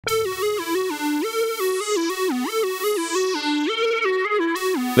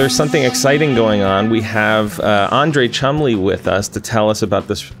There's something exciting going on. We have Andre Chumley with us to tell us about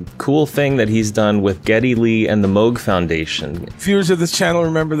this cool thing that he's done with Geddy Lee and the Moog Foundation. Viewers of this channel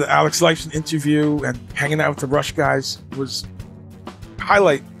remember the Alex Lifeson interview, and hanging out with the Rush guys was a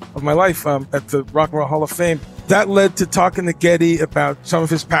highlight of my life at the Rock and Roll Hall of Fame. That led to talking to Geddy about some of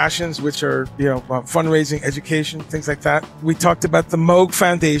his passions, which are, fundraising, education, things like that. We talked about the Moog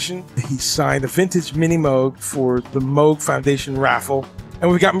Foundation. He signed a vintage Mini Moog for the Moog Foundation raffle. And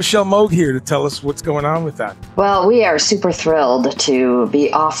we've got Michelle Moog here to tell us what's going on with that. Well, we are super thrilled to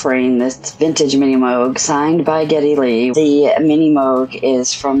be offering this vintage Mini Moog signed by Geddy Lee. The Mini Moog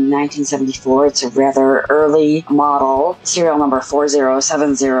is from 1974. It's a rather early model, serial number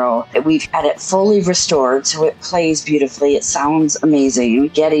 4070. We've had it fully restored, so it plays beautifully. It sounds amazing.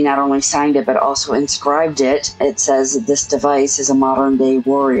 Geddy not only signed it, but also inscribed it. It says this device is a modern-day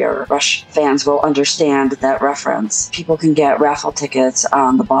warrior. Rush fans will understand that reference. People can get raffle tickets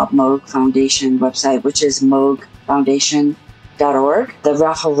on the Bob Moog Foundation website, which is moogfoundation.org. The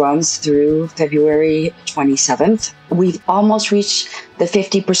raffle runs through February 27th. We've almost reached the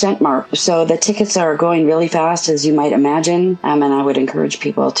 50% mark. So the tickets are going really fast, as you might imagine. And I would encourage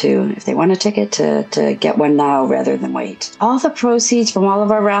people to, if they want a ticket, to get one now rather than wait. All the proceeds from all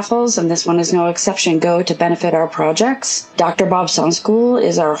of our raffles, and this one is no exception, go to benefit our projects. Dr. Bob's Sound School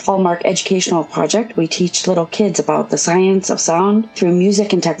is our hallmark educational project. We teach little kids about the science of sound through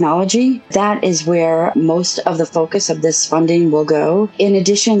music and technology. That is where most of the focus of this funding will go. In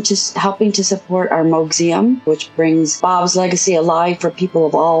addition to helping to support our Moogseum, which brings Bob's legacy alive for people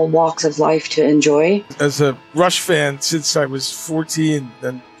of all walks of life to enjoy. As a Rush fan since I was 14,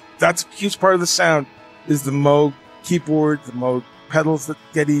 and that's a huge part of the sound, is the Moog keyboard, the Moog pedals that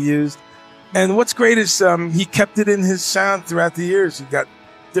Geddy used. And what's great is he kept it in his sound throughout the years. He got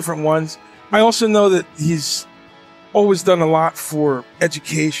different ones. I also know that he's always done a lot for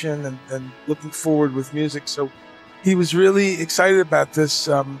education and looking forward with music. So he was really excited about this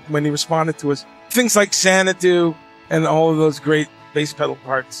when he responded to us. Things like Xanadu and all of those great bass pedal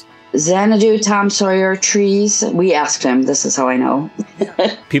parts. Xanadu, Tom Sawyer, Trees. We asked him. This is how I know.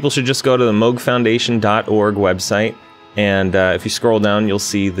 People should just go to the moogfoundation.org website, and if you scroll down, you'll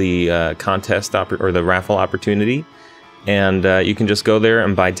see the contest or the raffle opportunity, and you can just go there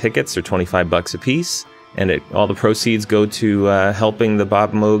and buy tickets. They're $25 a piece, and all the proceeds go to helping the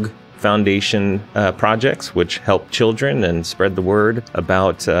Bob Moog Foundation projects, which help children and spread the word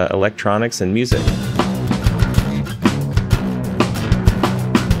about electronics and music.